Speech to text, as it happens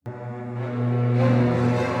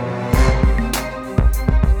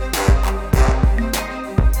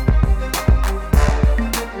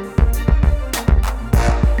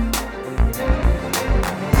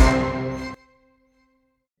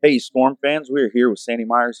Hey, Storm fans, we're here with Sandy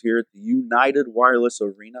Myers here at the United Wireless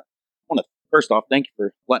Arena. I want to, first off, thank you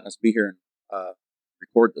for letting us be here and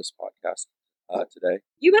record this podcast today.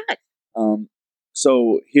 You bet.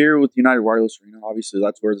 So here with United Wireless Arena, obviously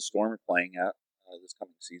that's where the Storm are playing at this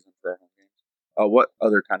coming season for our home games. What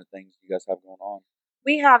other kind of things do you guys have going on?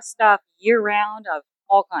 We have stuff year-round of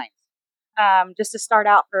all kinds. Just to start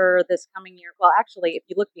out for this coming year, well, actually, if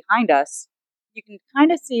you look behind us, you can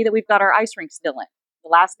kind of see that we've got our ice rink still in. The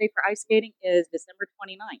last day for ice skating is December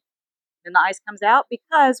 29th. Then the ice comes out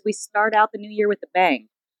because we start out the new year with a bang.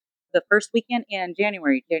 The first weekend in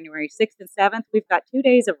January 6th and 7th, we've got 2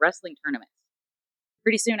 days of wrestling tournaments.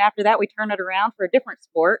 Pretty soon after that, we turn it around for a different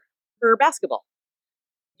sport, for basketball.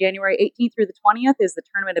 January 18th through the 20th is the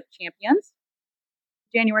Tournament of Champions.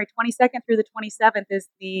 January 22nd through the 27th is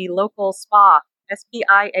the local SPA,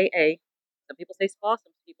 SPIAA. Some people say SPA,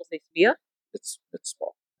 some people say SPIA. It's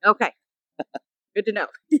SPA. Okay. Good to know.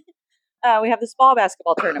 We have the SPA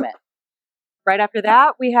basketball tournament. Right after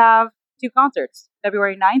that, we have 2 concerts.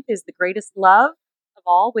 February 9th is The Greatest Love of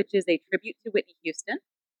All, which is a tribute to Whitney Houston.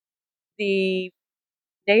 The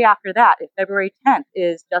day after that, February 10th,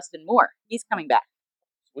 is Justin Moore. He's coming back.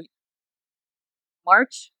 Sweet.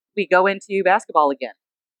 March, we go into basketball again.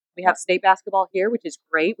 We have state basketball here, which is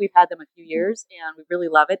great. We've had them a few years, and we really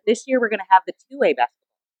love it. This year, we're going to have the 2A basketball.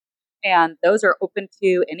 And those are open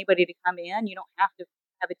to anybody to come in. You don't have to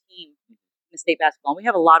have a team in the state basketball. We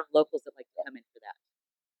have a lot of locals that like to come in for that.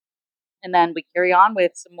 And then we carry on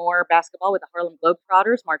with some more basketball with the Harlem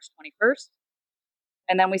Globetrotters, March 21st.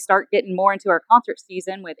 And then we start getting more into our concert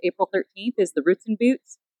season with April 13th is the Roots and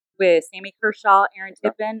Boots with Sammy Kershaw, Aaron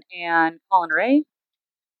Tippin, and Colin Ray.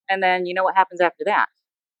 And then you know what happens after that?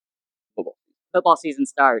 Football season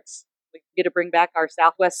starts. We get to bring back our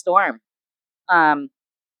Southwest Storm.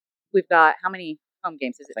 We've got, how many home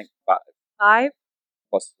games is it? I think 5. 5?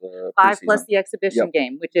 Plus the 5 preseason. plus the exhibition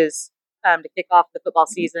game, which is to kick off the football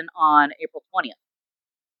season on April 20th.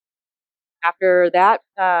 After that,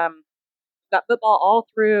 we've got football all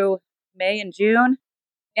through May and June.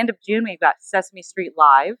 End of June, we've got Sesame Street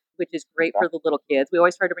Live, which is great for the little kids. We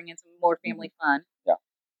always try to bring in some more family fun. Yeah.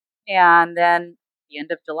 And then the end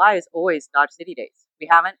of July is always Dodge City Days. We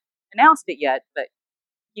haven't announced it yet, but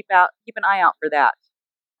keep an eye out for that.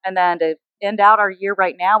 And then to end out our year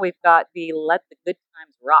right now, we've got the Let the Good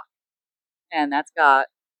Times Rock. And that's got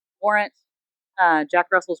Warrant, Jack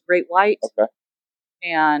Russell's Great White,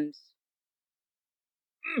 and...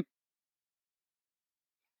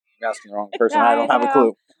 You're asking the wrong person. I don't have a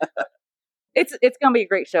clue. It's going to be a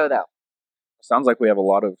great show, though. Sounds like we have a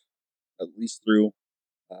lot of, at least through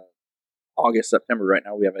August, September right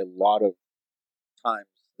now, we have a lot of times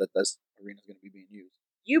that this arena is going to be being used.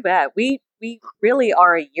 You bet. We really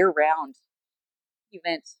are a year-round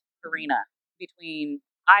event arena between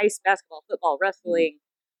ice, basketball, football, wrestling.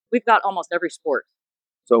 We've got almost every sport.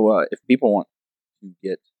 So if people want to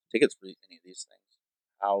get tickets for any of these things,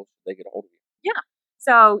 how should they get a hold of you? Yeah.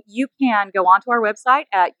 So you can go onto our website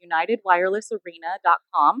at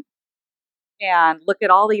unitedwirelessarena.com and look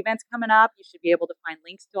at all the events coming up. You should be able to find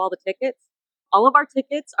links to all the tickets. All of our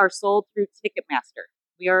tickets are sold through Ticketmaster.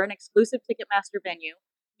 We are an exclusive Ticketmaster venue.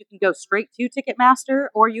 You can go straight to Ticketmaster,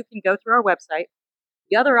 or you can go through our website.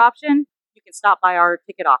 The other option, you can stop by our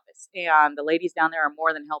ticket office, and the ladies down there are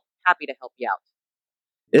more than happy to help you out.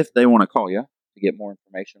 If they want to call you to get more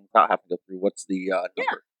information without having to go through, what's the number?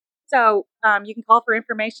 Yeah. So you can call for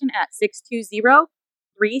information at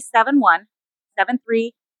 620-371-7390.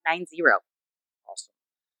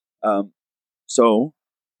 Awesome. So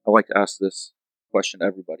I like to ask this question to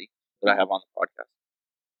everybody that I have on the podcast.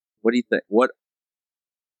 What do you think? What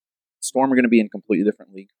Storm are going to be in a completely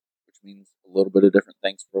different league, which means a little bit of different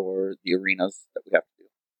things for the arenas that we have to do.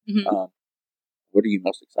 Mm-hmm. What are you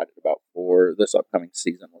most excited about for this upcoming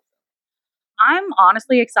season with them? I'm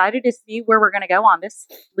honestly excited to see where we're going to go on this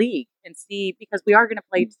league and see, because we are going to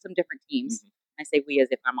play some different teams. Mm-hmm. I say we as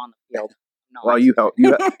if I'm on the field. Well, you help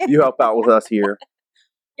out with us here.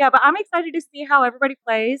 Yeah, but I'm excited to see how everybody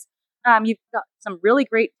plays. You've got some really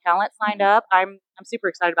great talent signed up. I'm super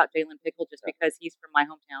excited about Jalen Pickle just because he's from my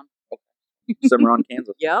hometown. Cimarron,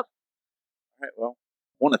 Kansas. Yep. All right. Well,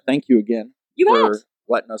 I want to thank you again for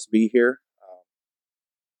letting us be here.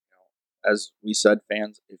 As we said,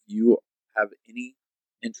 fans, if you have any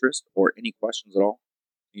interest or any questions at all,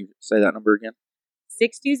 can you say that number again?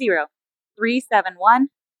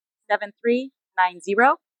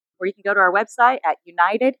 620-371-7390. Or you can go to our website at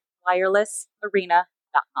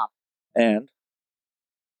unitedwirelessarena.com. And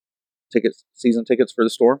season tickets for the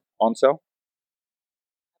Storm on sale?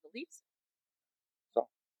 I believe so. So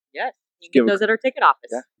yes, you can get those at our ticket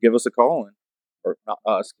office. Yeah, give us a call and or not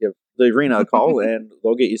us, give the arena a call, and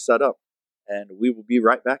they'll get you set up. And we will be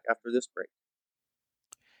right back after this break.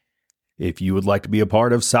 If you would like to be a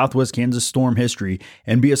part of Southwest Kansas Storm history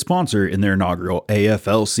and be a sponsor in their inaugural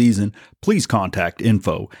AFL season, please contact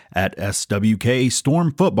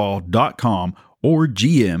info@swkstormfootball.com or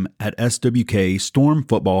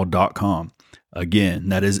gm@swkstormfootball.com. Again,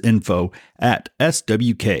 that is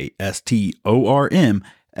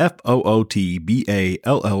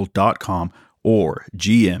info@swkstormfootball.com or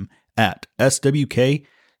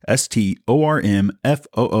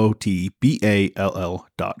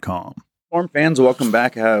gm@swkstormfootball.com. Storm fans, welcome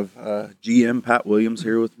back. I have GM Pat Williams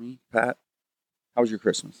here with me. Pat, how was your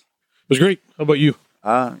Christmas? It was great. How about you?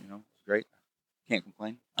 It's great. Can't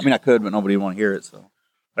complain. I mean, I could, but nobody would want to hear it. So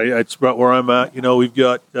It's about where I'm at. We've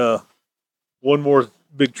got one more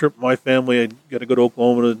big trip with my family. I got to go to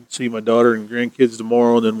Oklahoma to see my daughter and grandkids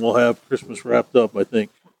tomorrow, and then we'll have Christmas wrapped up, I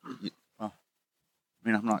think. Well, I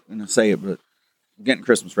mean, I'm not going to say it, but getting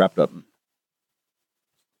Christmas wrapped up.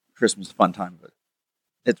 Christmas is a fun time, but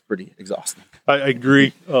it's pretty exhausting. I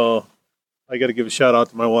agree. I got to give a shout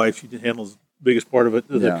out to my wife. She handles the biggest part of it,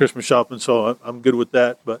 the Christmas shopping, so I'm good with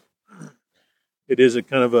that. But it is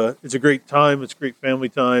it's a great time. It's a great family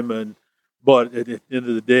time, but at the end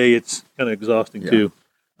of the day, it's kind of exhausting too.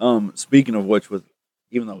 Speaking of which,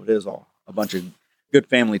 even though it is all a bunch of good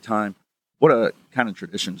family time, what kind of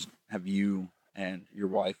traditions have you and your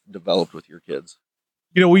wife developed with your kids?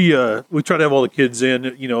 We try to have all the kids in.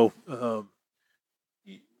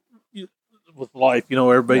 With life,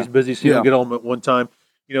 everybody's busy, so you don't get all of them at one time.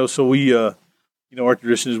 So we, our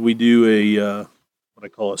tradition is we do a what I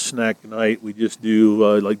call a snack night. We just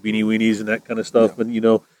do like beanie weenies and that kind of stuff, and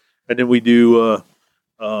then we do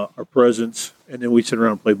our presents, and then we sit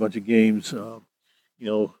around and play a bunch of games.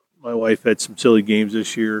 My wife had some silly games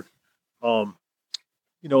this year, and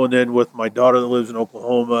then with my daughter that lives in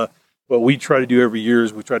Oklahoma, what we try to do every year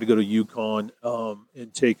is we try to go to Yukon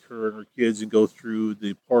and take her and her kids and go through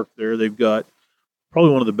the park there. They've got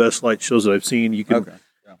probably one of the best light shows that I've seen. You can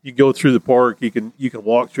you go through the park, you can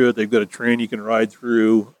walk through it. They've got a train you can ride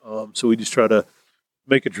through. So we just try to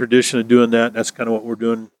make a tradition of doing that. And that's kind of what we're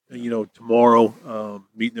doing. Tomorrow,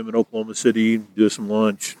 meeting them in Oklahoma City, do some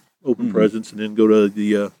lunch, open presents, and then go to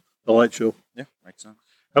the light show. Yeah, makes sense.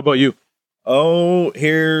 How about you? Oh,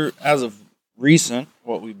 here as of recent,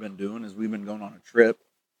 what we've been doing is we've been going on a trip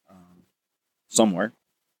somewhere.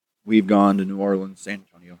 We've gone to New Orleans, San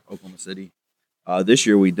Antonio, Oklahoma City. This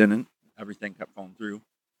year we didn't. Everything kept falling through.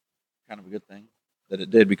 Kind of a good thing that it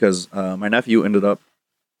did because my nephew ended up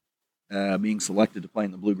being selected to play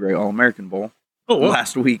in the Blue-Gray All-American Bowl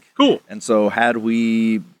last week. Cool. And so had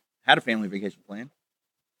we had a family vacation planned,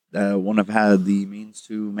 wouldn't have had the means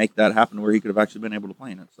to make that happen where he could have actually been able to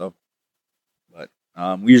play in it. So, but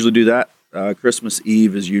we usually do that. Christmas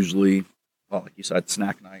Eve is usually, like you said,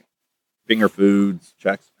 snack night, finger foods,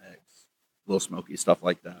 Chex Mix, little smoky stuff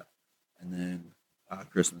like that. And then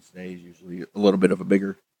Christmas Day is usually a little bit of a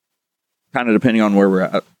bigger, kind of depending on where we're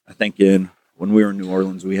at. I think when we were in New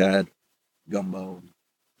Orleans, we had gumbo,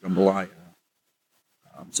 jambalaya,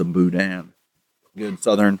 some boudin, good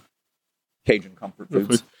Southern Cajun comfort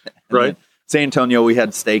foods. Right. San Antonio, we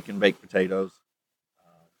had steak and baked potatoes.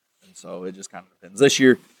 And so it just kind of depends. This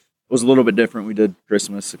year was a little bit different. We did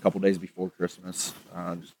Christmas a couple days before Christmas.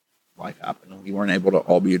 Just life happened. We weren't able to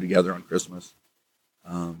all be together on Christmas.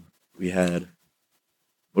 We had,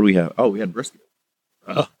 what do we have? Oh, we had brisket.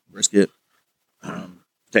 Brisket,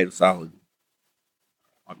 potato salad,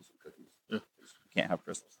 obviously cookies. Yeah. You can't have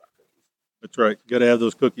Christmas without cookies. That's right. You got to have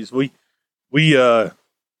those cookies. We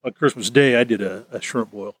on Christmas Day, I did a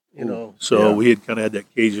shrimp boil, we had kind of had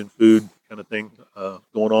that Cajun food kind of thing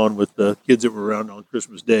going on with the kids that were around on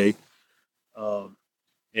Christmas Day.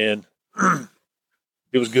 And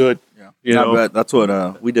it was good. Yeah. That's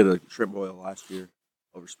what we did a shrimp boil last year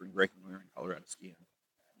over spring break when we were in Colorado skiing.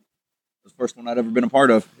 It was the first one I'd ever been a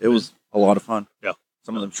part of. It was a lot of fun. Yeah.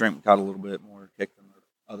 Some of them shrimp caught a little bit more kick than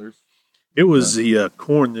others. It was the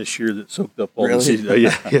corn this year that soaked up all the season.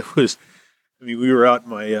 Yeah, it was. I mean, we were out in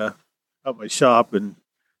my shop, and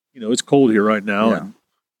it's cold here right now, and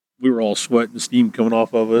we were all sweating, steam coming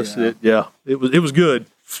off of us. It was good.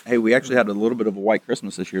 Hey, we actually had a little bit of a white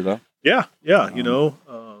Christmas this year, though. Yeah.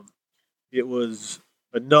 It was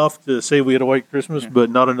enough to say we had a white Christmas, but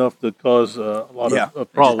not enough to cause a lot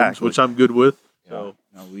of problems, which I'm good with. So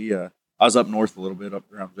I was up north a little bit, up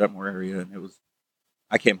around Jetmore area, and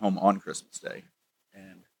I came home on Christmas Day,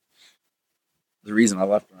 and the reason I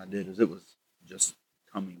left when I did is it was just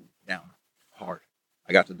coming down hard.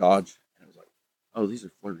 I got to Dodge, and it was like, oh, these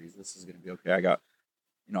are flurries. This is going to be okay.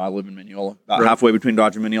 I live in Mineola, about halfway between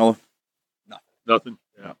Dodge and Mineola. Nothing. Nothing.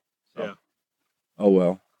 Yeah. So, Yeah. Oh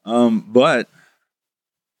well. But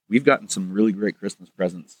we've gotten some really great Christmas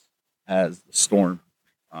presents as the Storm,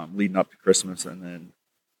 leading up to Christmas, and then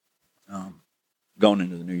going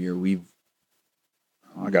into the new year.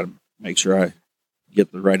 I got to make sure I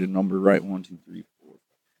get the right number right. 1, 2, 3, 4,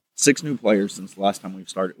 6 new players since the last time we've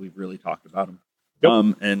started. We've really talked about them.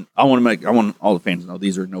 Yep. And I want all the fans to know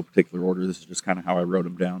these are in no particular order. This is just kind of how I wrote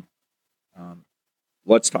them down.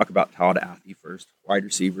 Let's talk about Todd Athey first. Wide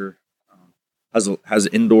receiver, has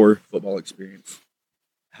indoor football experience,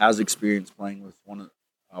 has experience playing with one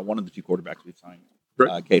of the 2 quarterbacks we've signed,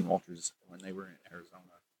 Caden Walters, when they were in Arizona.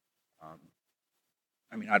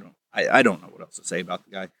 I don't know what else to say about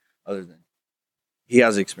the guy other than he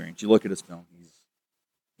has experience. You look at his film;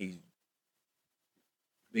 he's a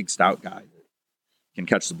big, stout guy that can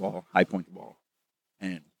catch the ball, high point the ball,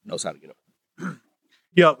 and knows how to get up.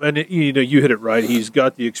 Yeah, and you hit it right. He's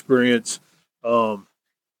got the experience. Tall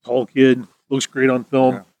kid, looks great on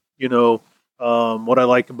film. Yeah. What I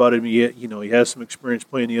like about him, he has some experience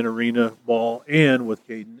playing the in-arena ball and with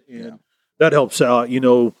Caden, and that helps out.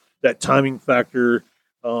 That timing factor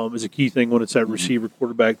is a key thing when it's that receiver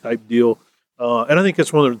quarterback type deal. And I think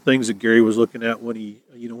that's one of the things that Gary was looking at when he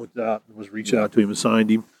went out and was reaching out to him and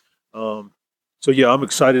signed him. So I'm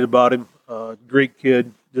excited about him. Great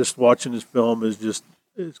kid. Just watching his film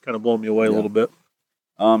it's kind of blowing me away a little bit.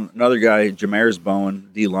 Another guy, Jameris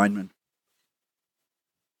Bowen, D lineman.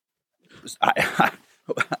 I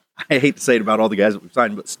hate to say it about all the guys that we've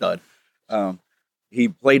signed, but stud. He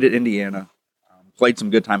played at Indiana, played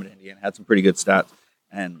some good time at Indiana, had some pretty good stats.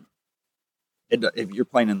 And if you're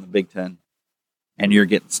playing in the Big Ten and you're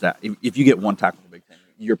getting if you get 1 tackle in the Big Ten,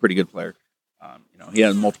 you're a pretty good player. He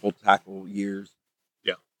has multiple tackle years.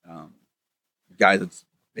 Yeah. Guy that's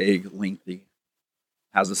big, lengthy,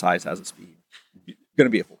 has the size, has the speed. Going to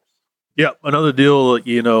be a force. Yeah, another deal.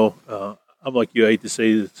 I'm like you. I hate to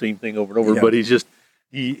say the same thing over and over, but he's just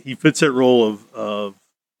he fits that role of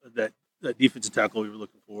that defensive tackle we were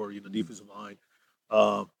looking for. Defensive line.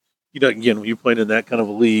 Again, when you're playing in that kind of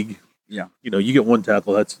a league, you get 1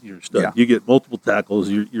 tackle, that's you're stud. Yeah. You get multiple tackles,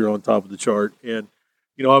 you're on top of the chart, and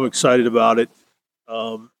I'm excited about it.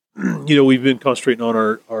 We've been concentrating on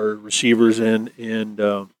our receivers and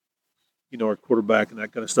our quarterback and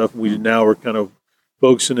that kind of stuff. And we're kind of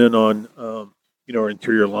focusing in on our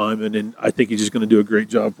interior lineman, and I think he's just going to do a great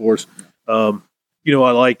job for us. I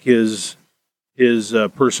like his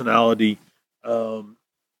personality.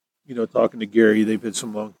 Talking to Gary, they've had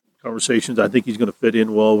some long conversations. I think he's going to fit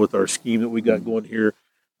in well with our scheme that we got going here,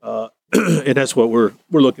 and that's what we're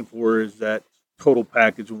looking for is that total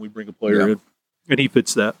package when we bring a player in, and he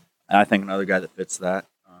fits that. And I think another guy that fits that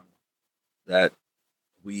that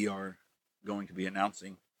we are going to be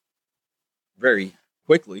announcing very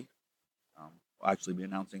quickly. We'll actually be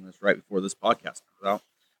announcing this right before this podcast comes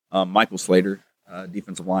out. Michael Slater,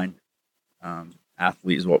 defensive line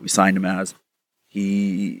athlete, is what we signed him as.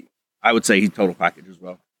 I would say he's total package as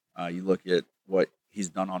well. You look at what he's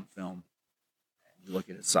done on film, and you look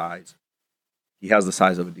at his size. He has the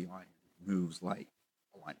size of a D-line. Moves like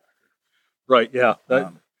a linebacker. Right, yeah.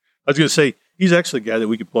 I was going to say, he's actually a guy that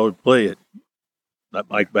we could probably play at that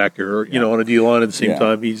Mike backer, or, on a D-line at the same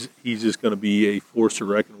time. He's just going to be a force to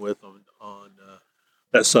reckon with on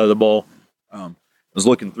that side of the ball. I was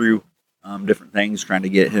looking through different things, trying to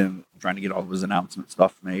get all of his announcement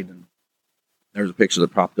stuff made, and there was a picture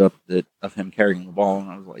that popped up of him carrying the ball,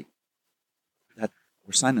 and I was like,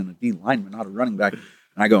 we're signing a D lineman, not a running back. And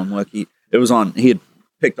I go and look, he had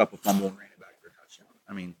picked up a fumble and ran it back for a touchdown.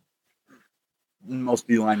 I mean, most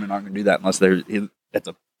D linemen aren't going to do that unless it's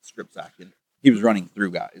a strip sack, and he was running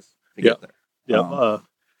through guys to get there. Yeah.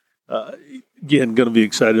 Again, going to be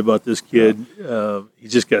excited about this kid.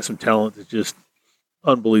 He's just got some talent that's just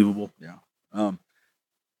unbelievable. Yeah.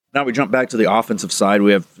 Now we jump back to the offensive side.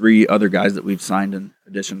 We have 3 other guys that we've signed in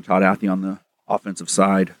addition to Todd Athey on the offensive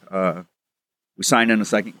side. We signed in a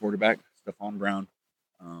second quarterback, Stephon Brown.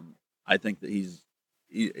 I think that he's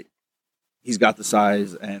got the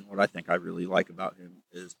size, and what I think I really like about him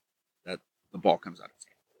is that the ball comes out of his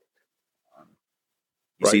hand.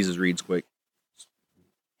 He sees his reads quick.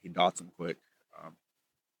 He dots them quick.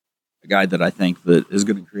 A guy that I think that is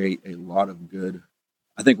going to create a lot of good.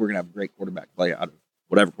 I think we're going to have great quarterback play out of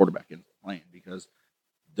whatever quarterback ends up playing because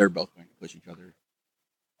they're both going to push each other.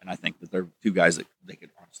 And I think that they're 2 guys that they could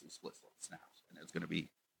honestly split snaps. And it's going to be,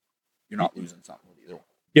 you're not losing something with either one.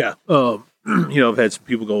 Yeah. I've had some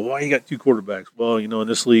people go, why you got 2 quarterbacks? Well, in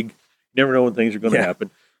this league, you never know when things are going to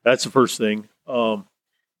happen. That's the first thing.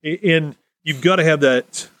 And you've got to have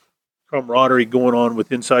that camaraderie going on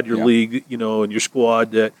with inside your league, and your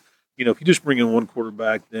squad that, if you just bring in one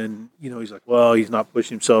quarterback, then he's like, well, he's not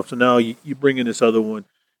pushing himself. So now you bring in this other one,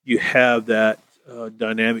 you have that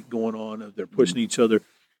dynamic going on of they're pushing each other,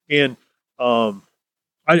 and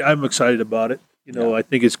I'm excited about it. I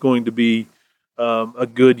think it's going to be a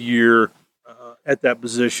good year at that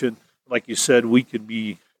position. Like you said, we could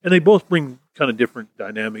be, and they both bring kind of different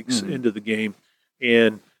dynamics into the game.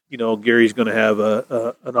 And Gary's going to have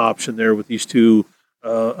an option there with these two,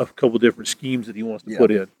 a couple different schemes that he wants to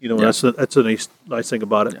put in. That's a nice thing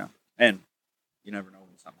about it. Yeah, and you never know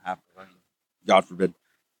when something happens. I mean, God forbid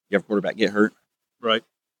you have a quarterback get hurt. Right.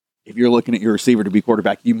 If you're looking at your receiver to be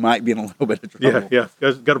quarterback, you might be in a little bit of trouble. Yeah.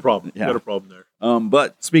 Got a problem. Yeah. Got a problem there.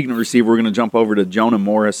 But speaking of receiver, we're going to jump over to Jonah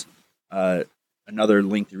Morris, another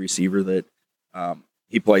lengthy receiver that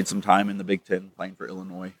he played some time in the Big Ten, playing for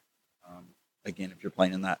Illinois. Again, if you're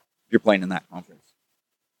playing in that conference,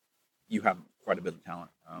 you have quite a bit of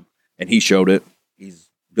talent, and he showed it. He's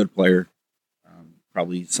a good player.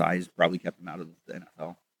 Probably size probably kept him out of the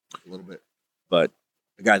NFL a little bit, but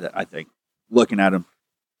a guy that I think, looking at him,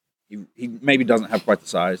 he maybe doesn't have quite the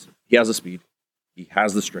size. He has the speed. He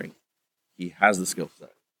has the strength. He has the skill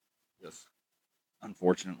set. Just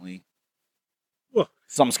unfortunately, well,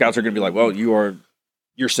 some scouts are going to be like, "Well, you're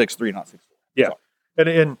 6'3", not 6'4". Yeah,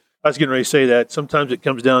 and I was getting ready to say that sometimes it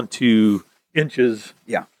comes down to inches.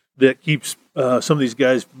 Yeah, that keeps some of these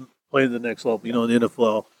guys playing the next level. In the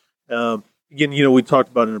NFL. Again, we talked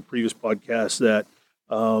about in a previous podcast that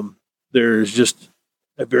there's just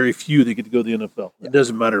a very few that get to go to the NFL. Yeah. It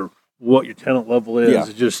doesn't matter what your talent level is. Yeah.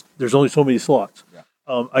 It's just there's only so many slots. Yeah.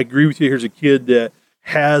 I agree with you. Here's a kid that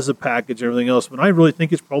has a package and everything else, but I really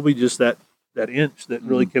think it's probably just that inch that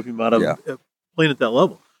really kept him out of playing at that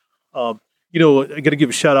level. I got to give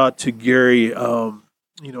a shout out to Gary.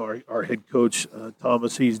 Our head coach,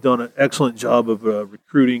 Thomas. He's done an excellent job of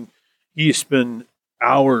recruiting. He spent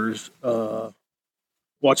hours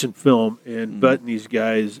watching film and vetting these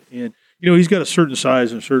guys, and he's got a certain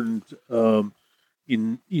size and a certain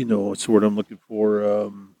what's the word I'm looking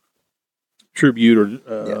for, tribute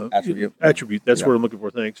or attribute. That's what I'm looking for.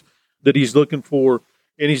 Thanks. That he's looking for,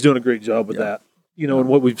 and he's doing a great job with that. And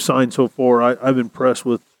what we've signed so far, I'm impressed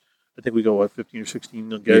with. I think we got 15 or 16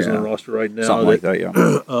 guys on the roster right now. Something like that,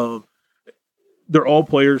 yeah. They're all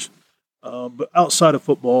players, but outside of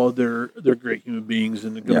football, they're great human beings,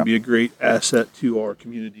 and they're going to be a great asset to our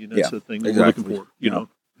community. And that's the thing that we're looking for. You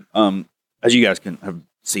know, as you guys can have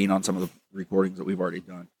seen on some of the recordings that we've already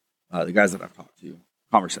done, the guys that I've talked to,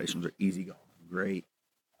 conversations are easygoing, great.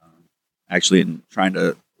 Actually, in trying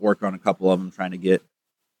to work on a couple of them, trying to get.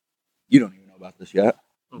 You don't even know about this yet,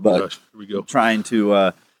 but here we go. Trying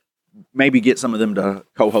to. Maybe get some of them to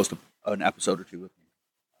co-host an episode or two with me,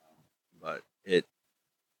 but it's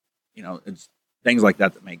things like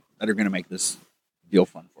that that are going to make this deal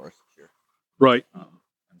fun for us this year, right?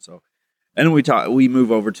 And we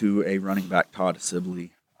move over to a running back, Todd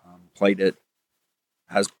Sibley, played it,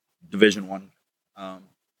 has Division I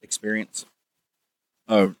experience,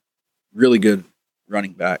 really good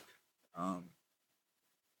running back, kind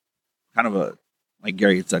of like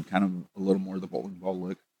Gary had said, kind of a little more of the bowling ball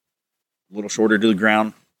look. A little shorter to the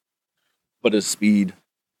ground, but his speed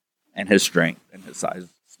and his strength and his size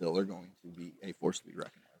still are going to be a force to be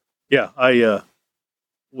reckoned with. Yeah,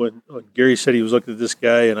 when Gary said he was looking at this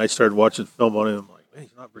guy, and I started watching film on him, I'm like, man,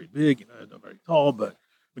 he's not very big, he's not very tall, but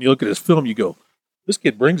when you look at his film, you go, this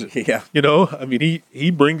kid brings it. Yeah, I mean,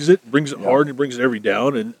 he brings it hard, and he brings it every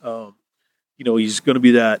down, and he's going to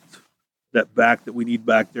be that back that we need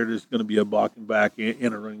back there. There's going to be a blocking back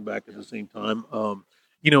and a running back at the same time.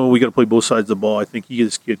 We got to play both sides of the ball. I think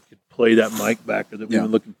this kid could play that Mike backer that we've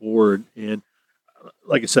been looking for. And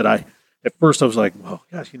like I said, at first I was like, well,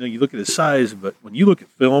 gosh, you look at his size, but when you look at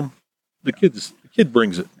film, the kid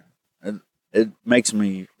brings it. And it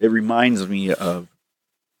reminds me of,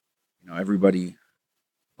 everybody,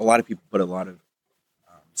 a lot of people put a lot of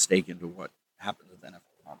stake into what happens at the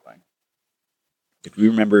NFL Combine. If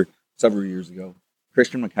you remember several years ago,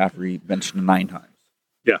 Christian McCaffrey benched 9 times.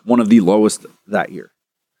 Yeah. One of the lowest that year.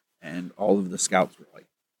 And all of the scouts were like,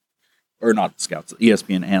 or not the scouts,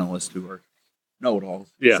 ESPN analysts who are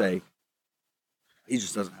know-it-alls say, he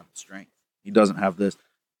just doesn't have the strength. He doesn't have this.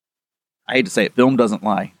 I hate to say it, film doesn't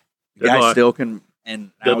lie. The guy still can,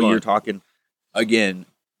 and now you're talking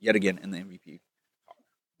yet again, in the MVP.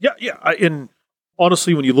 Yeah. And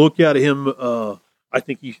honestly, when you look at him, I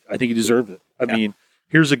think he deserved it. I mean,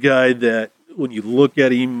 here's a guy that when you look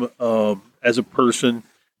at him as a person,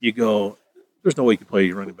 you go, there's no way he can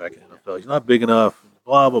play running back in the NFL. He's not big enough,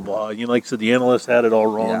 blah, blah, blah. Like I said, the analysts had it all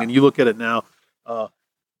wrong. Yeah. And you look at it now,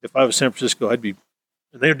 if I was San Francisco, and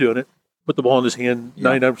they're doing it, put the ball in his hand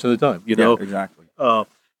 99% of the time. You know, exactly.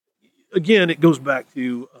 Again, it goes back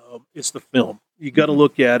to it's the film. You got to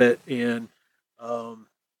look at it, and a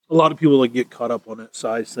lot of people like get caught up on that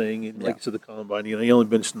size thing. And like I said, the combine, you know, he only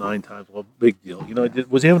benched 9 times. Well, big deal. You know,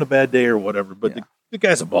 was he having a bad day or whatever? But the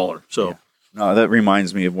guy's a baller. So no, that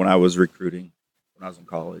reminds me of when I was recruiting when I was in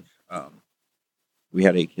college. We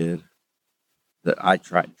had a kid that I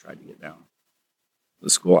tried to get down. The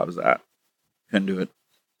school I was at couldn't do it.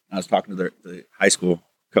 I was talking to the high school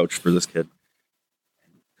coach for this kid.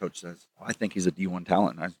 Coach says, well, I think he's a D1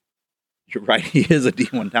 talent. And you're right, he is a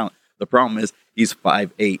D1 talent. The problem is he's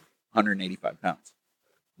 5'8", 185 pounds.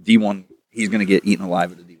 D1, he's going to get eaten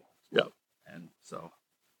alive at a D1. Yeah. And so,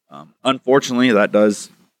 unfortunately, that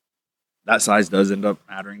size does end up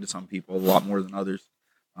mattering to some people a lot more than others.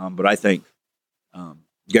 But I think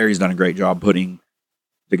Gary's done a great job putting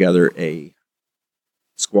together a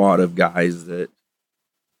squad of guys that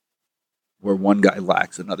where one guy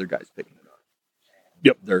lacks, another guy's picking it up.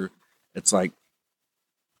 Yep. It's like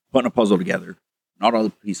putting a puzzle together. Not all the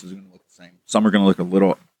pieces are going to look the same. Some are going to look a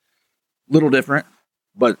little different,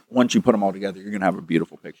 but once you put them all together, you're going to have a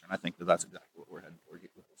beautiful picture. And I think that's exactly what we're heading for with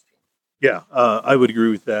this team. Yeah, I would agree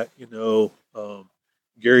with that. You know,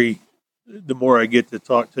 Gary, the more I get to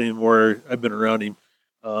talk to him, the more I've been around him,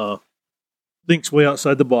 thinks way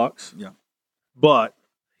outside the box. Yeah. But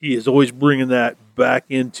he is always bringing that back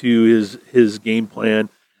into his game plan.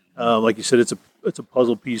 Like you said, it's a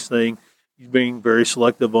puzzle piece thing. He's being very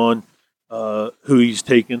selective on who he's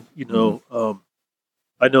taking. You know,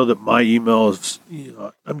 I know that my emails, you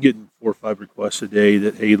know, I'm getting 4 or 5 requests a day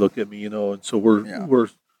that, hey, look at me, you know, and so we're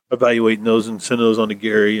evaluating those and sending those on to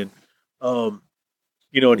Gary, and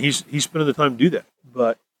you know, and he's spending the time to do that.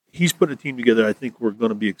 But he's putting a team together I think we're going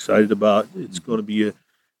to be excited about. It's going to be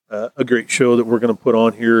a great show that we're going to put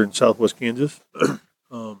on here in Southwest Kansas.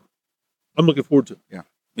 I'm looking forward to it. Yeah,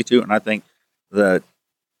 me too. And I think that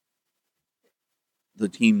the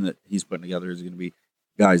team that he's putting together is going to be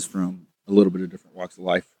guys from a little bit of different walks of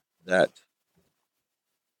life that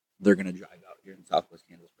they're going to jive out here in Southwest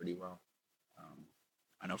Kansas pretty well.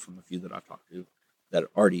 I know from the few that I've talked to that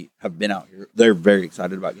already have been out here, they're very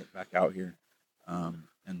excited about getting back out here.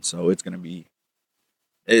 And so it's going to be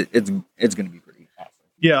it's going to be pretty awesome.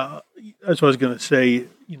 Yeah, that's what I was going to say.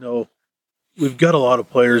 You know, we've got a lot of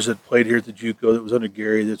players that played here at the JUCO that was under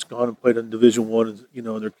Gary that's gone and played on Division I, you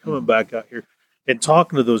know, and they're coming back out here and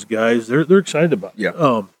talking to those guys. They're excited about it.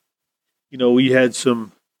 Yeah. You know, we had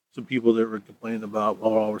some people that were complaining about,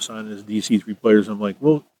 well, all we're signing is DC3 players. I'm like,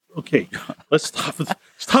 well, okay, let's stop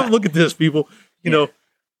and look at this, people. You know,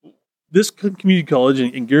 this community college,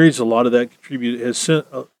 and Gary's a lot of that contributed, has sent,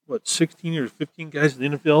 16 or 15 guys to the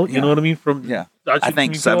NFL? You know what I mean? From I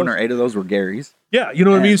think 7 or 8 of those were Gary's. Yeah, you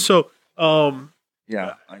know what I mean? So,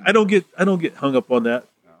 yeah, I don't get hung up on that.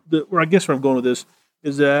 Where I guess where I'm going with this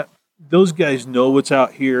is that those guys know what's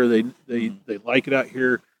out here. They like it out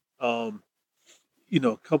here. You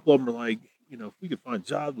know, a couple of them are like, you know, if we could find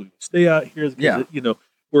jobs, we could stay out here. Because, you know,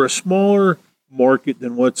 we're a smaller market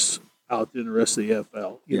than what's out there in the rest of the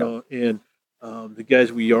NFL. You know, and the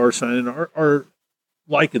guys we are signing are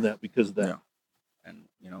liking that because of that. Yeah. And,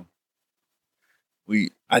 you know,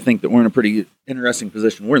 I think that we're in a pretty interesting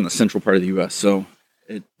position. We're in the central part of the U.S., so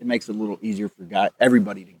it makes it a little easier for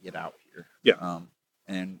everybody to get out here. Yeah.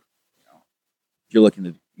 And, you know, if you're looking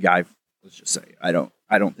to guy, let's just say, I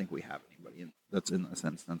don't think we have anybody that's in this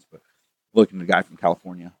instance, but looking at a guy from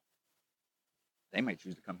California, they might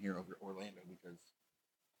choose to come here over Orlando because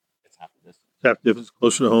it's half the distance. Half the distance,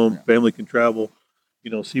 closer to home. Yeah. Family can travel,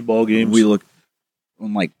 you know, see ball games. We look,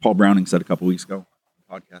 like Paul Browning said a couple weeks ago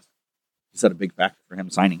on the podcast, he said a big factor for him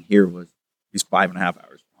signing here was he's 5.5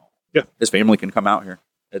 hours from home. Yeah. His family can come out here,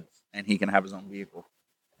 and he can have his own vehicle.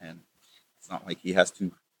 And it's not like he has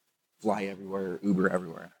to fly everywhere or Uber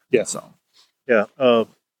everywhere. Yeah. So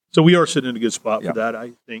we are sitting in a good spot for that,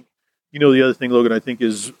 I think. You know, the other thing, Logan, I think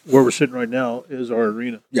is where we're sitting right now is our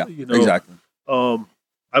arena. Yeah, you know, exactly.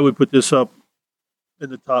 I would put this up in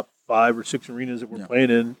the top 5 or 6 arenas that we're playing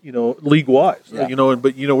in, you know, league-wise. Yeah. You know,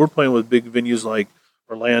 but, you know, we're playing with big venues like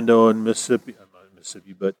Orlando and Mississippi, not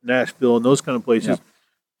Mississippi, but Nashville and those kind of places. Yeah.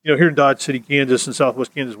 You know, here in Dodge City, Kansas and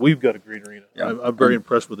Southwest Kansas, we've got a great arena. Yeah. I'm very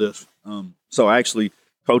impressed with this. So I actually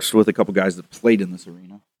coached with a couple guys that played in this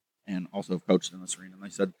arena and also coached in this arena. And they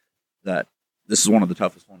said that this is one of the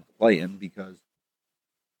toughest ones to play in because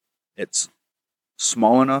it's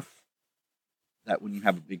small enough that when you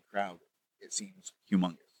have a big crowd, it seems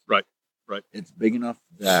humongous. Right. It's big enough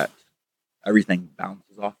that everything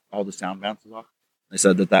bounces off, all the sound bounces off. They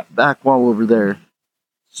said that back wall over there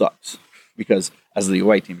sucks because as the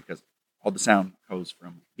away team, because all the sound goes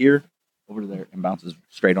from here over there and bounces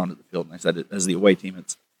straight onto the field. And I said, as the away team,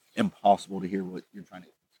 it's impossible to hear what you're trying to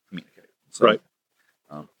communicate. So, right.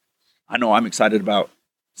 I know I'm excited about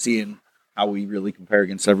seeing how we really compare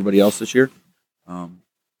against everybody else this year.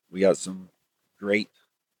 We got some great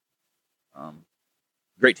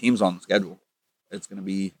teams on the schedule. It's going to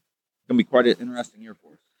be quite an interesting year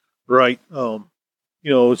for us. Right.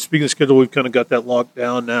 Speaking of schedule, we've kind of got that locked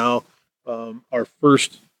down now. Our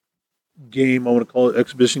first game, I want to call it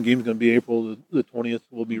exhibition game, is going to be April the 20th.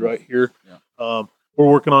 We'll be right here. Yeah. We're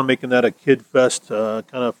working on making that a kid fest kind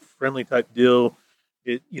of friendly type deal.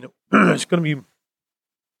 It's going to be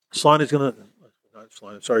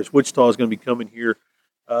Wichita is going to be coming here.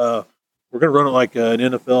 We're going to run it like an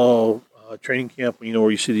NFL training camp,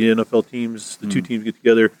 where you see the NFL teams, the two teams get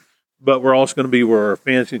together. But we're also going to be where our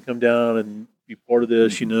fans can come down and be part of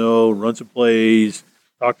this, run some plays,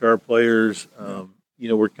 talk to our players.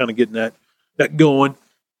 We're kind of getting that going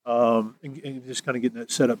and just kind of getting that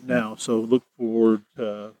set up now. So look forward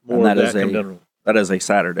to more of that coming down. That is a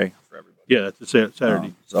Saturday for everybody. Yeah, it's a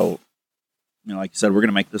Saturday. So, like you said, we're going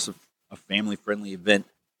to make this a family-friendly event.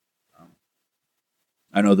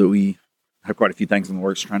 I know that we have quite a few things in the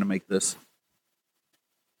works trying to make this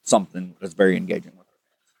something that's very engaging with our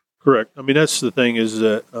fans. Correct. I mean, that's the thing is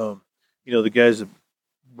that, the guys that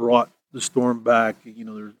brought the Storm back,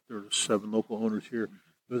 there's 7 local owners here.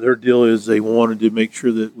 Their deal is they wanted to make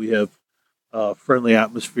sure that we have friendly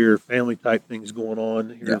atmosphere, family-type things going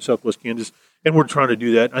on here in Southwest Kansas. And we're trying to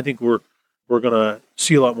do that. I think we're going to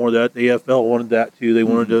see a lot more of that. The AFL wanted that too. They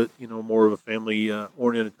wanted more of a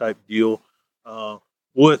family-oriented type deal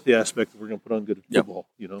with the aspect that we're going to put on good football.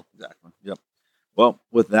 Exactly. Yep. Well,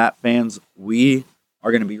 with that, fans, we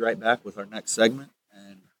are going to be right back with our next segment,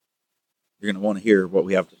 and you're going to want to hear what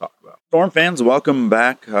we have to talk about. Storm fans, welcome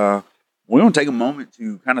back. We want to take a moment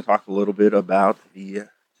to kind of talk a little bit about the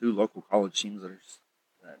 2 local college teams that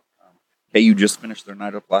KU just finished their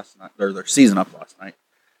night up last night, or their season up last night,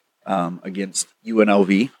 against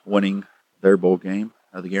UNLV, winning their bowl game,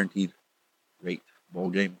 the guaranteed rate bowl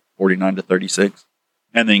game, 49-36.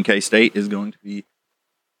 And then K-State is going to be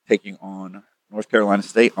taking on North Carolina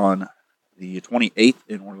State on the 28th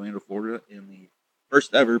in Orlando, Florida, in the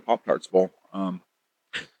first ever Pop-Tarts Bowl.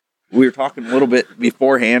 We were talking a little bit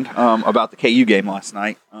beforehand about the KU game last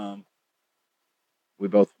night. We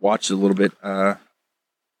both watched a little bit. Say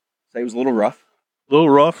it was a little rough. A little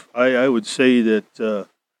rough. I would say that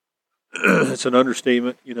it's an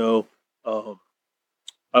understatement. I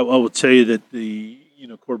would say that the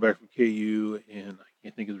quarterback from KU, and I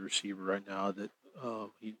can't think of the receiver right now, that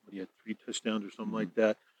he had 3 touchdowns or something like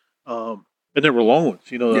that. And there were long ones.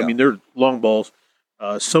 I mean, they're long balls.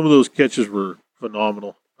 Some of those catches were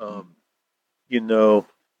phenomenal. When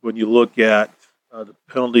you look at the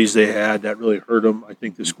penalties they had, that really hurt them. I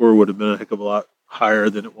think the score would have been a heck of a lot higher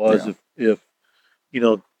than it was if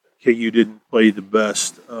KU didn't play the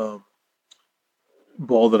best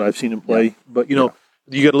ball that I've seen him play. But you got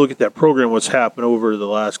to look at that program. What's happened over the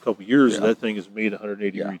last couple of years? That thing has made a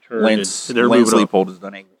 180-degree turn. Lance Leipold has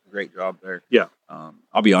done a great job there. Yeah,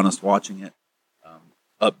 I'll be honest. Watching it,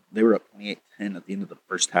 they were up 28-10 at the end of the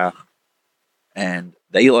first half, and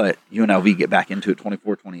they let UNLV get back into it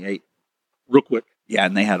 24-28 real quick. Yeah,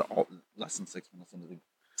 and they had less than 6 minutes into the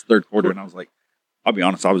third quarter, and I was like, I'll be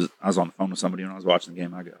honest, I was on the phone with somebody when I was watching the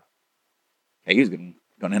game. I go, hey, he's going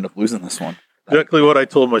to end up losing this one. Exactly what I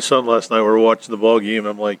told my son last night. We were watching the ball game.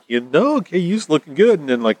 I'm like, KU's looking good. And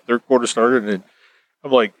then third quarter started, and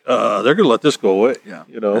I'm like, they're going to let this go away. Yeah,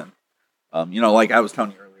 And, like I was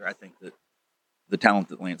telling you earlier, I think that the talent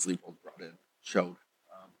that Lance Leipold brought in showed.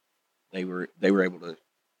 They were able to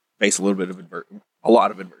face a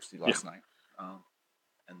lot of adversity last night.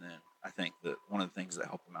 And then I think that one of the things that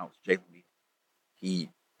helped him out was Jalen Bean.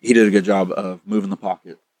 He did a good job of moving the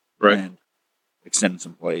pocket and extending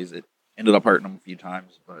some plays. It ended up hurting them a few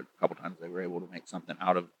times, but a couple times they were able to make something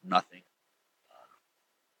out of nothing.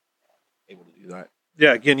 Able to do that.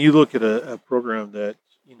 Yeah, again, you look at a program that,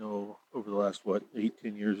 over the last,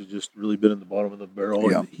 8-10 years has just really been in the bottom of the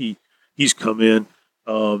barrel. Yeah. And he's come in.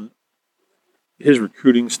 His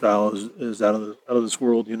recruiting style is out of this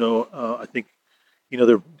world. I think,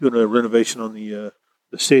 they're doing a renovation on the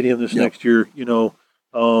stadium this next year.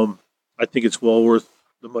 I think it's well worth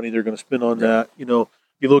the money they're going to spend on that.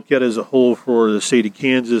 You look at it as a whole for the state of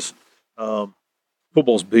Kansas.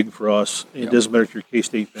 Football's big for us. It doesn't matter if you're a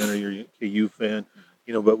K-State fan or you're a KU fan.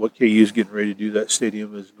 But what KU is getting ready to do, that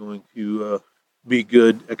stadium is going to be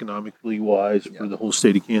good economically wise for the whole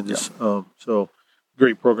state of Kansas. So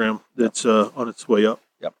great program that's on its way up.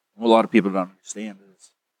 Yep. What a lot of people don't understand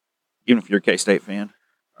is, even if you're a K-State fan,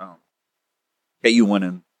 KU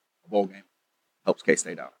winning a bowl game helps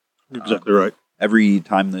K-State out. Exactly right. Every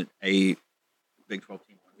time that a Big 12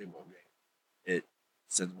 team wins a bowl game, it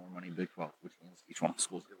sends more money to Big 12, which means each one of the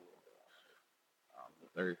schools get a little bit that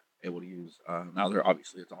they're able to use. Now, they're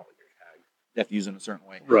obviously it's all like tag. They have to use it in a certain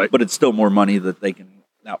way, Right? But it's still more money that they can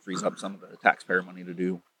now frees up some of the taxpayer money to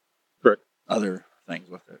do Correct. other things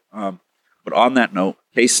with it. But on that note,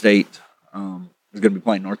 K-State is going to be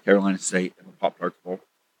playing North Carolina State in the Pop-Tarts Bowl.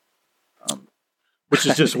 Which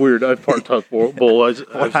is just weird. I've Pop-Tarts Bowl. I was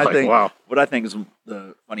like, wow. What I think is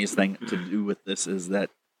the funniest thing to do with this is that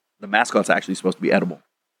the mascot's actually supposed to be edible.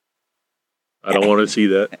 I don't want to see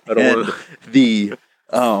that. I don't want to.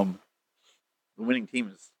 The winning team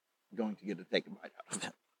is going to get to take a bite out of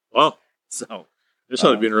it. Wow. So this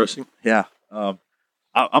ought to be interesting. Yeah. I'm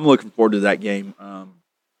looking forward to that game.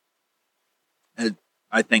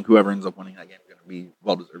 I think whoever ends up winning that game is going to be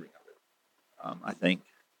well deserving of it. I think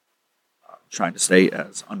trying to stay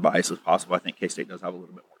as unbiased as possible. I think K-State does have a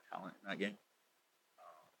little bit more talent in that game.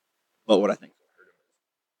 But what I think is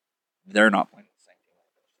they're not playing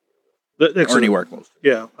the same team or anywhere close to it.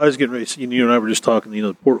 Yeah, I was getting ready. You and I were just talking.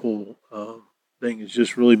 The porthole thing is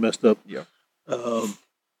just really messed up. Yeah.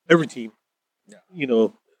 Every team,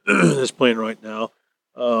 is playing right now.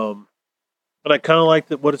 But I kind of like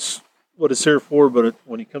that what it's there for. But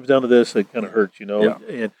when it comes down to this, it kind of hurts, Yeah.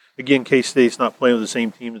 And again, K-State's not playing with the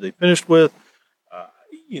same team that they finished with.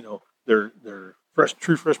 Their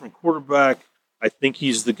true freshman quarterback. I think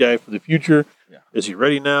he's the guy for the future. Yeah. Is he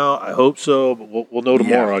ready now? I hope so, but we'll know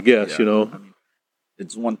tomorrow, I guess. I mean,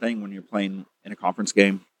 it's one thing when you're playing in a conference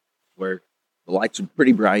game where the lights are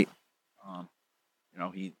pretty bright.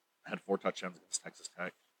 He had 4 touchdowns against Texas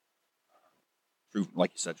Tech. True,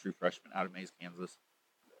 like you said, true freshman out of Mays, Kansas.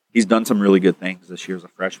 He's done some really good things this year as a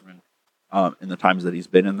freshman. In the times that he's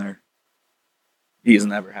been in there, he has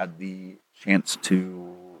never had the chance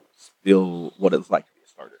to feel what it's like to be a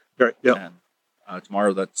starter. Right. Yeah. And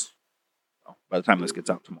tomorrow, that's by the time this gets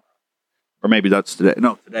out tomorrow, or maybe that's today.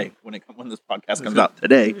 No, today when this podcast comes out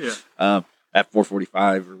today, at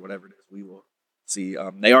 4:45 or whatever it is, we will see.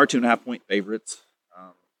 They are 2.5-point favorites.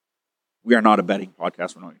 We are not a betting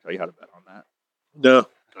podcast. We're not going to tell you how to bet on that. No.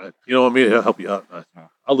 You know what I mean? I'll help you out.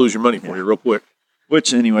 I'll lose your money for you real quick.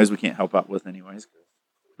 Which, anyways, we can't help out with anyways.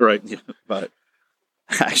 Right. Yeah, but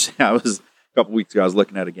actually, a couple weeks ago, I was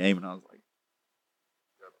looking at a game, and I was like,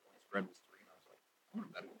 the spread was 3, and I was like, I'm going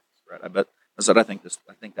to bet against the spread. I said, I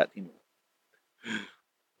think that team will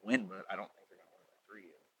win, but I don't think they're going to win by 3.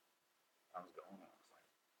 And I was going,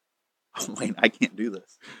 oh, wait, I can't do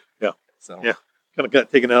this. Yeah. So, yeah. Kind of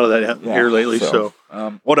got taken out of that here lately. So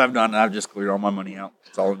what I've done, I've just cleared all my money out.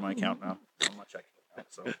 It's all in my account now. On my checking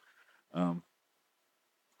account. So,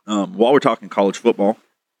 while we're talking college football,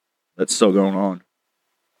 that's still going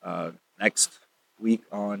on. Next week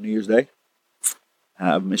on New Year's Day,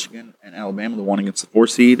 have Michigan and Alabama, the 1 against the 4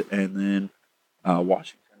 seed, and then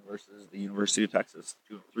Washington versus the University of Texas,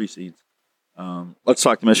 2 and 3 seeds. Let's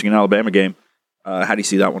talk the Michigan-Alabama game. How do you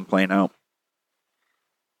see that one playing out?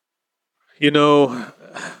 I'm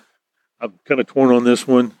kind of torn on this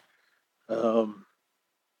one.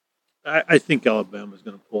 I think Alabama's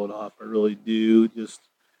going to pull it off. I really do.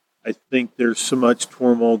 I think there's so much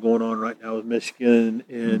turmoil going on right now with Michigan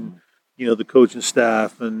and, the coaching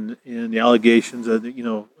staff and the allegations. I think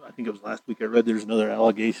it was last week I read there's another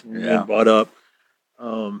allegation being brought up.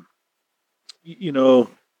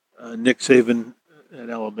 Nick Saban at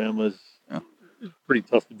Alabama is pretty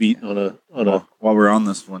tough to beat on a. While we're on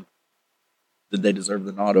this one, did they deserve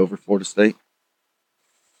the nod over Florida State?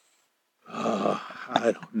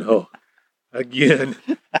 I don't know. Again,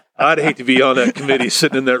 I'd hate to be on that committee,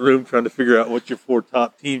 sitting in that room trying to figure out what your 4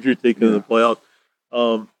 top teams you're taking to the playoffs.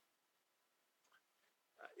 I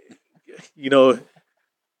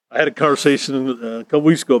had a conversation a couple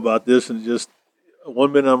weeks ago about this, and just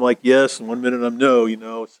 1 minute I'm like yes, and 1 minute I'm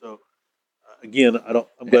no. So again, I'm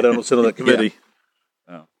glad I don't sit on that committee.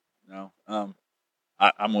 No.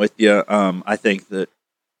 I'm with you. I think that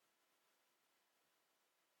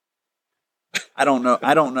I don't know.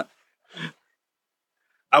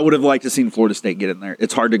 I would have liked to seen Florida State get in there.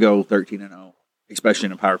 It's hard to go 13-0, especially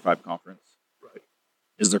in a Power 5 conference. Right.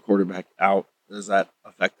 Is their quarterback out? Does that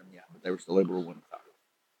affect them? Yeah, but they were still able to win without it.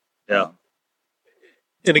 Yeah.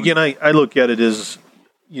 And again, I look at it as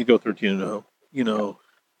you go 13-0. You're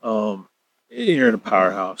in a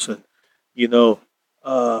powerhouse, and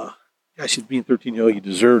gosh, being 13-0, you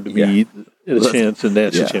deserve to be at a chance, and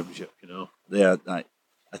that's a championship. Yeah, I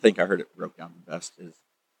think I heard it broke down the best is,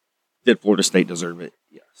 did Florida State deserve it?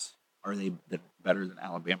 Yes. Are they better than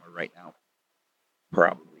Alabama right now?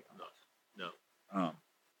 Probably not. No.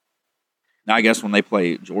 Now, I guess when they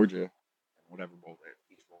play Georgia, whatever bowl they're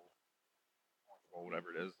Peach Bowl, Orange Bowl, whatever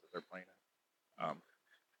it is that they're playing in,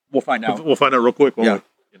 we'll find out. We'll find out real quick. Yeah.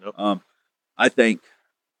 We? I think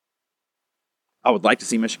I would like to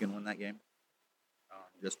see Michigan win that game,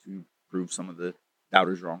 just to prove some of the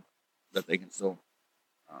doubters wrong, that they can still.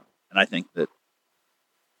 And I think that,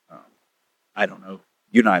 I don't know,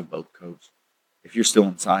 you and I have both coached. If you're still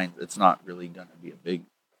in signs, it's not really going to be a big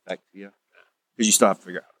effect to you because you still have to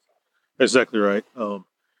figure out. Exactly right.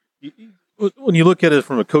 When you look at it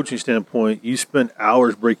from a coaching standpoint, you spend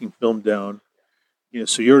hours breaking film down.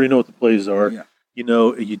 So you already know what the plays are. Yeah.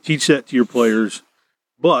 You teach that to your players,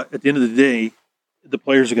 but at the end of the day, the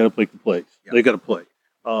players have got to make the plays. Yeah. They got to play.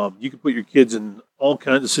 You can put your kids in all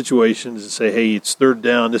kinds of situations and say, "Hey, it's third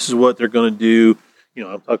down. This is what they're going to do."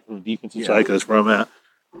 I'm talking from the defensive side because that's where I'm at.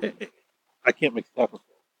 I can't make the tackle.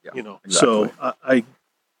 Yeah, exactly. So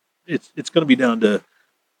it's going to be down to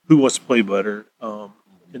who wants to play better.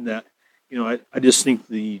 In that, I just think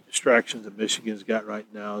the distractions that Michigan's got right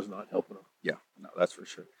now is not helping them. Yeah, no, that's for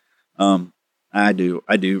sure. I do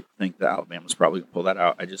think that Alabama's probably going to pull that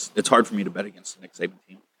out. It's hard for me to bet against the Nick Saban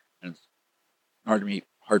team, and it's hard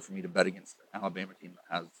for me to bet against the Alabama team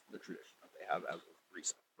that has the tradition that they have as of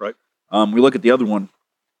recent. Right. We look at the other one.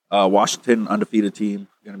 Washington, undefeated team,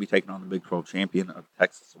 going to be taking on the Big 12 champion of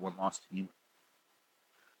Texas, a one-loss team.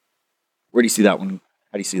 Where do you see that one?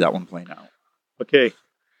 How do you see that one playing out? Okay.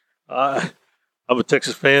 I'm a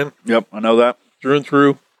Texas fan. Yep, I know that. Through and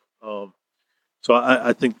through. So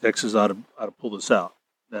I think Texas ought to pull this out.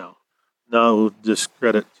 Now, no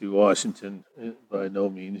discredit to Washington by no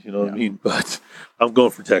means, you know what I mean? But I'm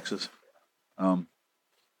going for Texas. I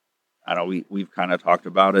know we've kind of talked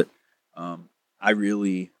about it. I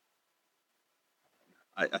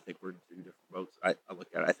think we're in two different boats. I look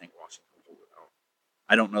at it, I think Washington pulls it out.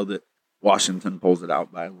 I don't know that Washington pulls it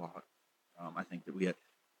out by a lot. I think that we had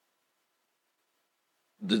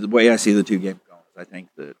the way I see the two games going is I think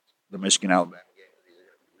that the Michigan-Alabama game is either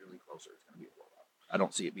going to be really close or it's going to be a blowout. I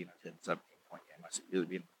don't see it being a 10, 17-point game. I see it either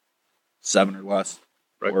being 7 or less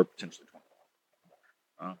or potentially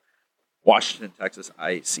 20. Washington, Texas,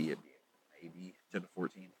 I see it being maybe 10 to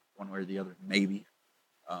 14, one way or the other, maybe.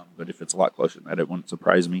 But if it's a lot closer than that, it wouldn't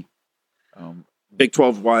surprise me. Big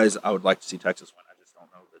 12-wise, I would like to see Texas win. I just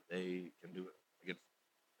don't know that they can do it against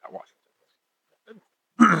Washington.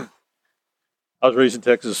 I was raised in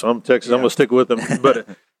Texas, so I'm Texas. I'm going to stick with them. But,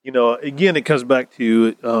 again, it comes back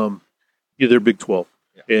to they're Big 12.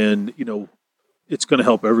 Yeah. And, it's going to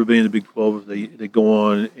help everybody in the Big 12 if they go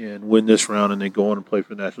on and win this round and they go on and play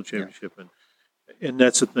for the national championship. Yeah. And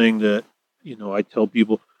that's the thing that, I tell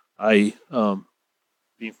people.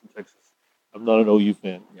 Being from Texas, I'm not an OU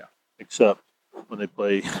fan. Yeah. Except when they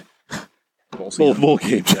play bowl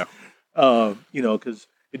games. Yeah. Because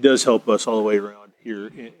it does help us all the way around here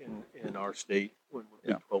in our state when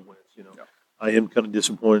Big 12 wins. Yeah. I am kind of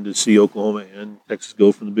disappointed to see Oklahoma and Texas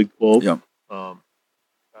go from the Big 12. Yeah.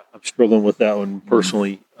 I'm struggling with that one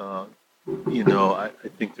personally. I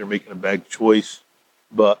think they're making a bad choice,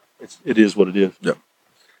 but it is what it is. Yeah.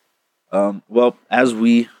 Well, as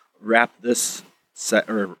we wrap this as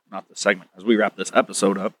we wrap this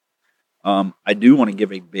episode up, I do want to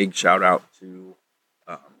give a big shout out to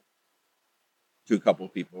a couple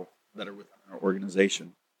of people that are within our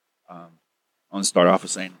organization. I want to start off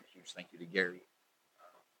with saying a huge thank you to Gary.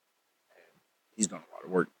 He's done a lot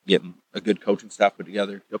of work getting a good coaching staff put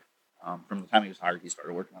together. Yep. From the time he was hired, he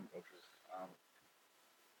started working on coaches.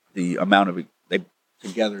 The amount of they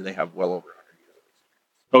have well over 100 years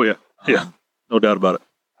of experience. Oh yeah, no doubt about it.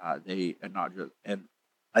 And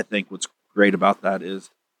I think what's great about that is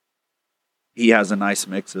he has a nice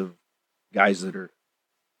mix of guys that are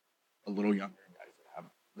a little younger and guys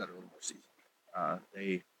that are a little more seasoned.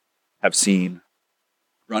 They have seen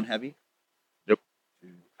run heavy, to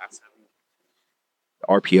pass heavy, the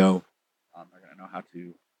RPO. They're going to know how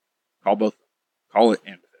to call it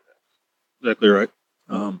and fit it. Exactly right.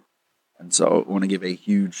 And so I want to give a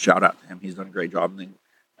huge shout out to him. He's done a great job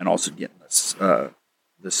and also getting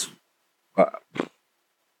this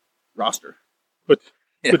roster put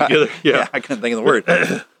together. Yeah, I couldn't think of the word.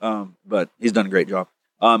 But he's done a great job.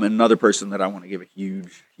 Another person that I want to give a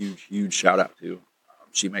huge shout out to,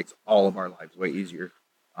 she makes all of our lives way easier,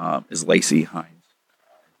 is Lacey Hines.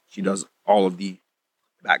 She does all of the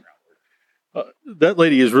background work. That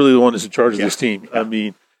lady is really the one that's in charge of this team. Yeah. I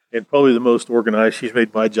mean, and probably the most organized. She's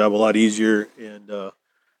made my job a lot easier. And,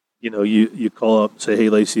 you call up and say, "Hey,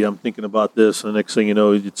 Lacey, I'm thinking about this." And the next thing you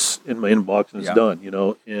know, it's in my inbox and it's done,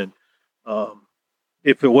 And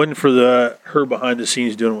if it wasn't for her behind the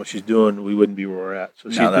scenes doing what she's doing, we wouldn't be where we're at. So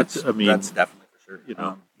that's definitely for sure.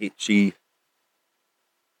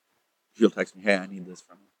 she'll text me, "Hey, I need this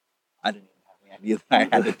from you." I didn't even have any idea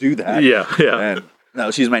that I had to do that. Yeah. And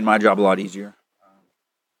no, she's made my job a lot easier.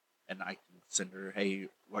 And I can send her, "Hey,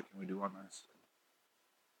 what can we do on this?"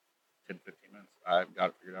 10, 15 minutes. I've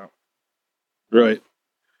got it figured out. Right.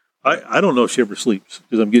 I don't know if she ever sleeps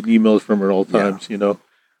because I'm getting emails from her all times. You know.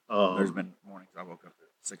 There's been mornings I woke up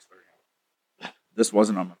at 6:30. This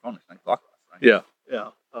wasn't on my phone at 9 o'clock last night. Yeah.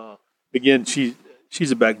 Yeah. Again,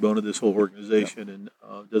 she's a backbone of this whole organization and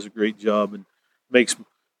does a great job and makes,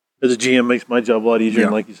 as a GM, makes my job a lot easier.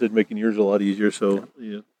 And like you said, making yours a lot easier. So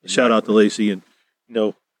shout out to Lacey. And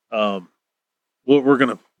we're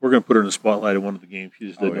gonna put her in the spotlight at one of the games. She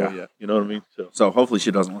just didn't know yet. You know what I mean? So hopefully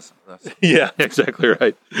she doesn't listen to this. Yeah, exactly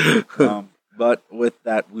right. But with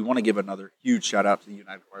that, we want to give another huge shout out to the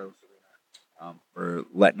United Wireless Arena for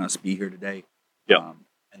letting us be here today. Yeah.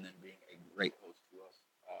 And then being a great host to us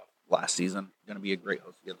last season. Going to be a great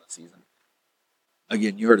host again this season.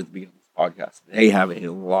 Again, you heard at the beginning of this podcast, they have a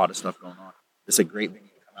lot of stuff going on. It's a great venue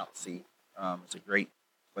to come out and see. It's a great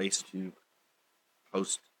place to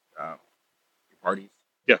host your parties,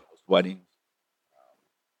 host weddings.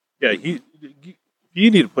 If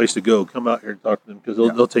you need a place to go, come out here and talk to them because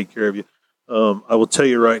they'll take care of you. I will tell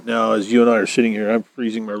you right now, as you and I are sitting here, I'm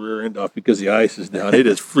freezing my rear end off because the ice is down. It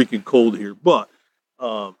is freaking cold here. But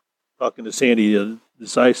talking to Sandy,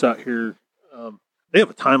 this ice out here, they have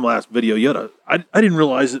a time-lapse video. I didn't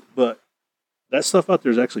realize it, but that stuff out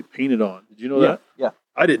there is actually painted on. Did you know that? Yeah.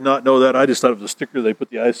 I did not know that. I just thought it was a sticker they put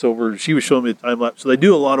the ice over. She was showing me the time-lapse. So they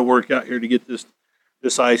do a lot of work out here to get this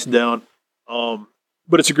ice down.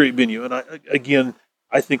 But it's a great venue. And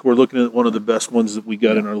I think we're looking at one of the best ones that we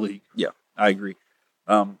got in our league. Yeah, I agree.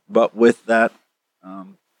 But with that,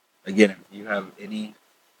 again, if you have any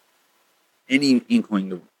inkling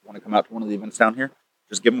to want to come out to one of the events down here,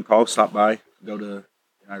 just give them a call, stop by, go to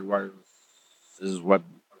United Wireless's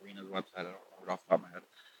arena's website. I don't know it off the top of my head.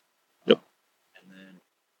 Yep. And then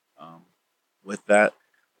with that,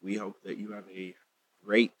 we hope that you have a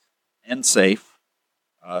great and safe,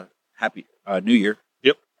 happy New Year.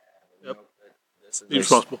 Yep. Be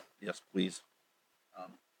responsible. Yes, please.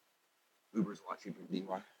 Uber's a lot cheaper than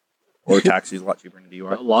DUI. Or taxi's a lot cheaper than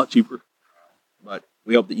DUI. A lot cheaper. But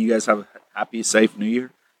we hope that you guys have a happy, safe New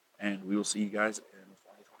Year, and we will see you guys in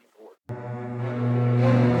 2024.